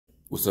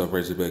What's up,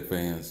 Razorback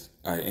fans?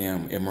 I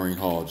am Emory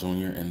Hall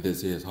Jr., and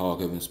this is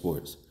Hog Heaven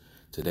Sports.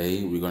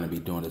 Today, we're going to be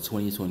doing the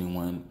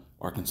 2021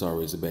 Arkansas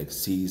Razorback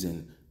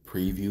season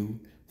preview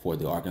for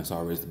the Arkansas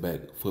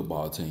Razorback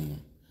football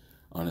team.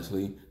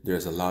 Honestly,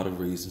 there's a lot of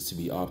reasons to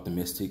be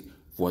optimistic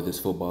for this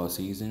football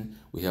season.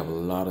 We have a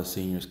lot of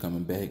seniors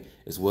coming back,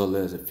 as well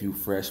as a few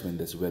freshmen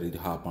that's ready to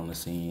hop on the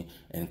scene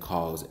and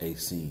cause a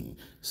scene.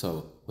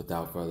 So,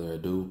 without further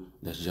ado,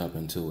 let's jump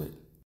into it.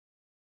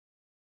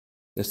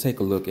 Let's take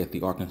a look at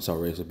the Arkansas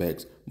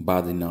Razorbacks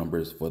body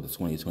numbers for the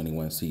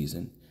 2021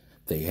 season.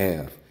 They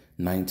have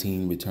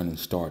 19 returning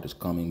starters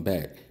coming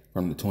back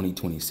from the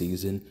 2020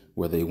 season,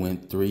 where they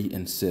went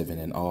 3-7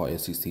 in all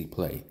SEC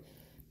play.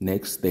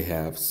 Next, they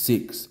have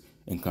 6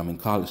 incoming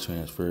college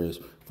transfers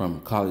from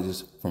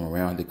colleges from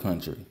around the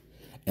country.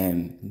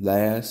 And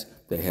last,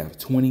 they have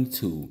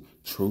 22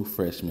 true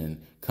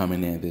freshmen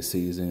coming in this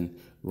season,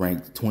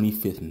 ranked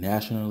 25th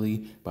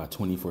nationally by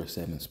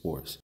 24/7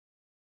 Sports.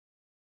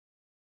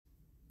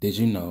 Did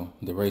you know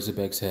the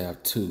Razorbacks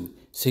have 2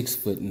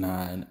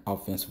 6'9"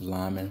 offensive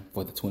linemen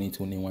for the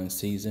 2021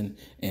 season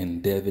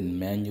in Devin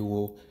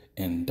Manuel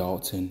and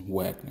Dalton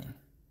Wagner?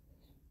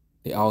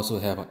 They also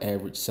have an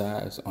average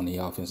size on the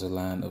offensive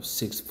line of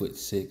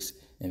 6'6"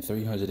 and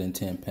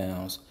 310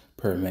 pounds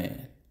per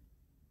man.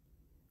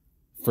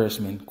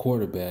 Freshman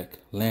quarterback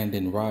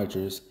Landon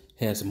Rogers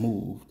has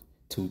moved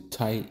to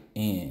tight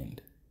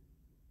end.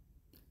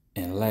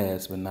 And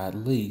last but not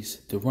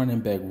least, the running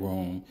back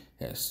room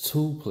has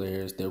 2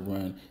 players that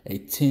run a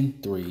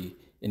 10-3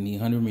 in the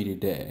 100-meter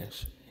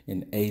dash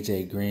in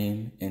A.J.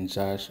 Green and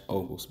Josh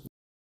Oglesby.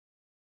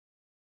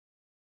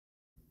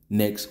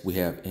 Next, we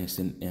have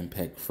instant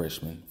impact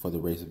freshmen for the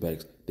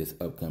Razorbacks this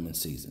upcoming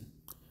season.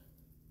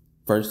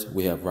 First,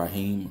 we have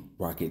Raheem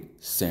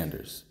Rocket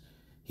Sanders.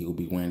 He will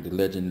be wearing the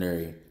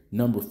legendary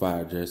number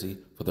 5 jersey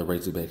for the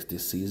Razorbacks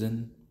this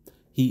season.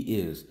 He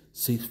is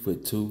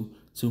 6'2",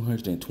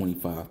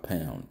 225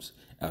 pounds,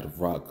 out of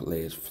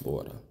Rockledge,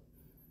 Florida.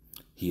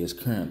 He is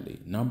currently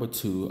number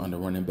 2 on the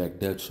running back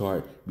depth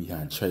chart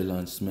behind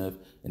Traylon Smith,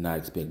 and I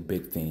expect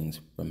big things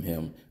from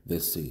him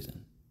this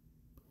season.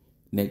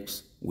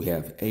 Next, we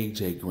have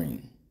A.J.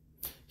 Green.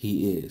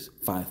 He is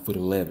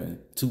 5'11",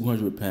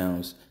 200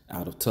 pounds,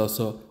 out of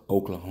Tulsa,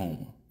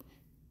 Oklahoma.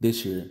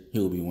 This year, he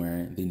will be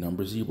wearing the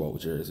number 0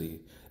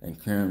 jersey,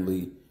 and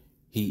currently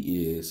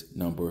he is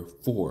number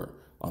 4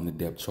 on the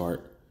depth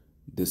chart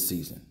this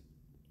season.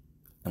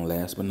 And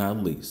last but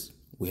not least,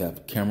 we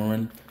have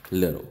Cameron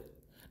Little,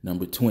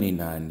 number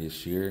 29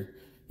 this year,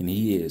 and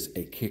he is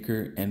a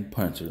kicker and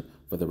punter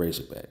for the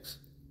Razorbacks.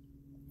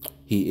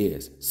 He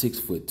is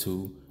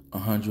 6'2",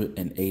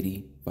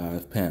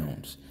 185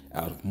 pounds,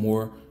 out of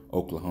Moore,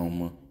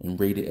 Oklahoma, and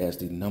rated as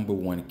the number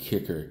 1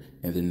 kicker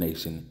in the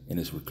nation in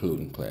his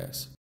recruiting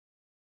class.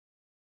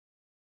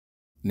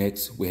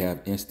 Next, we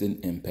have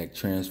instant impact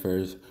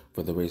transfers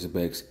for the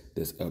Razorbacks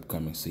this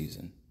upcoming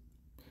season.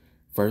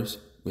 First,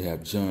 we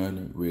have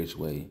John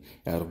Ridgway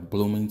out of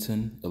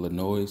Bloomington,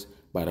 Illinois,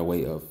 by the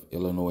way of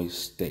Illinois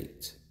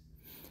State.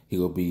 He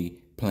will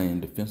be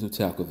playing defensive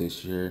tackle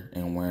this year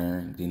and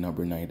wearing the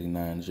number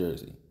 99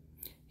 jersey.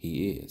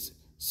 He is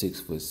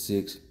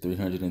 6'6",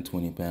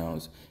 320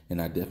 pounds,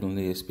 and I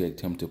definitely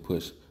expect him to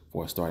push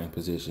for a starting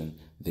position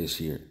this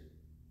year.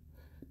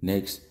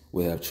 Next,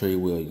 we have Trey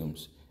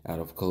Williams out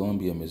of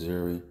Columbia,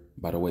 Missouri,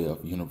 by the way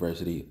of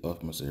University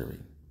of Missouri.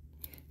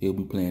 He'll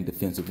be playing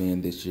defensive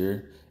end this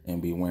year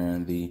and be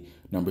wearing the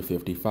number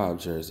 55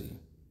 jersey.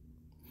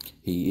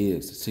 He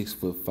is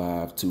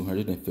 6'5",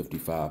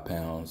 255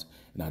 pounds,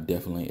 and I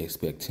definitely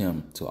expect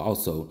him to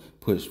also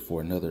push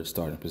for another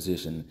starting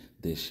position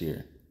this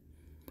year.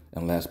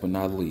 And last but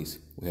not least,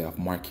 we have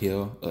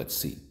Markel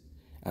Utsey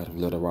out of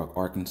Little Rock,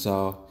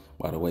 Arkansas,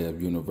 by the way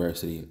of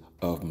University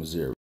of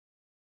Missouri.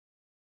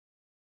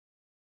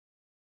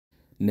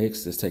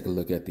 Next, let's take a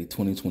look at the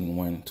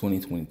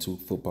 2021-2022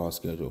 football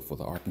schedule for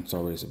the Arkansas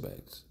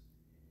Razorbacks.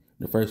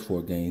 The first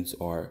 4 games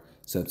are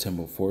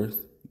September 4th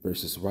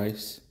versus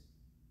Rice,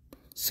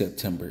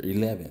 September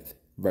 11th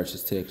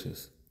versus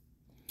Texas,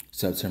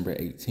 September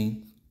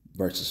 18th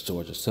versus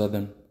Georgia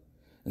Southern,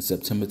 and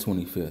September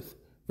 25th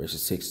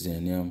versus Texas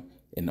A&M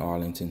in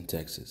Arlington,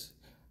 Texas.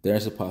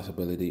 There's a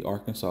possibility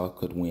Arkansas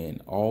could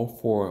win all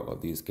 4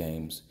 of these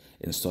games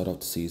and start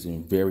off the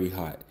season very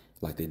hot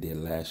like they did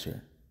last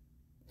year.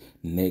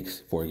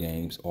 Next 4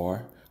 games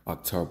are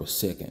October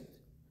 2nd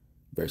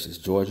versus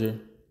Georgia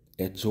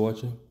at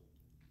Georgia.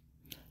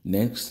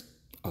 Next,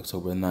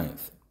 October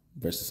 9th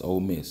versus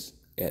Ole Miss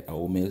at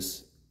Ole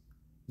Miss.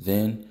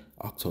 Then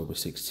October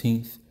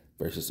 16th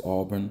versus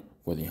Auburn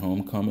for the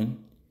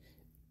homecoming.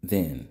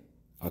 Then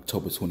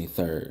October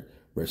 23rd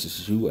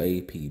versus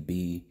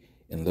UAPB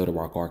in Little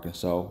Rock,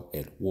 Arkansas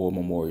at War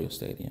Memorial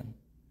Stadium.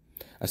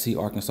 I see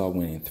Arkansas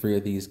winning 3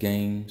 of these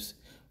games,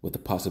 with the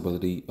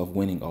possibility of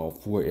winning all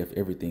 4 if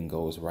everything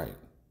goes right.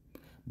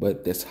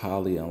 But that's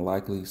highly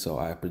unlikely, so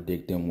I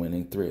predict them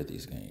winning 3 of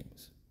these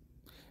games.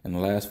 And the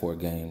last 4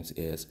 games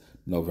is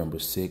November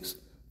 6th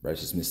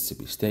versus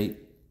Mississippi State,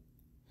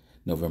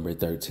 November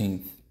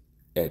 13th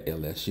at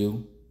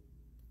LSU,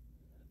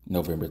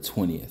 November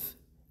 20th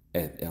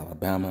at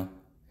Alabama,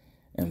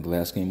 and the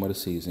last game of the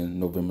season,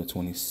 November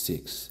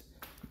 26th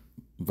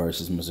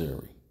versus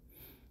Missouri.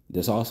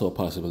 There's also a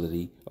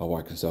possibility of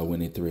Arkansas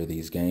winning 3 of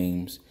these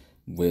games,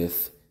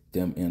 with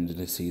them ending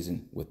the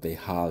season with a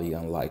highly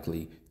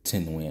unlikely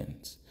 10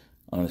 wins.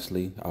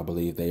 Honestly, I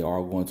believe they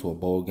are going to a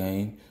bowl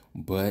game,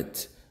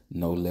 but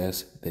no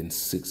less than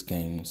 6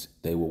 games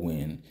they will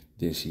win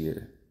this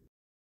year.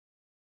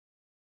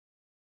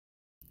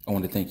 I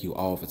want to thank you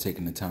all for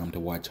taking the time to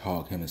watch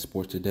Hog Heaven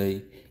Sports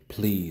today.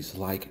 Please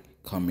like,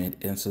 comment,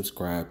 and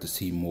subscribe to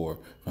see more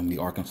from the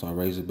Arkansas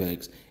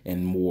Razorbacks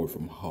and more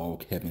from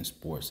Hog Heaven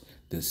Sports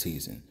this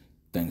season.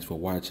 Thanks for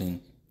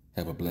watching.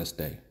 Have a blessed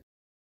day.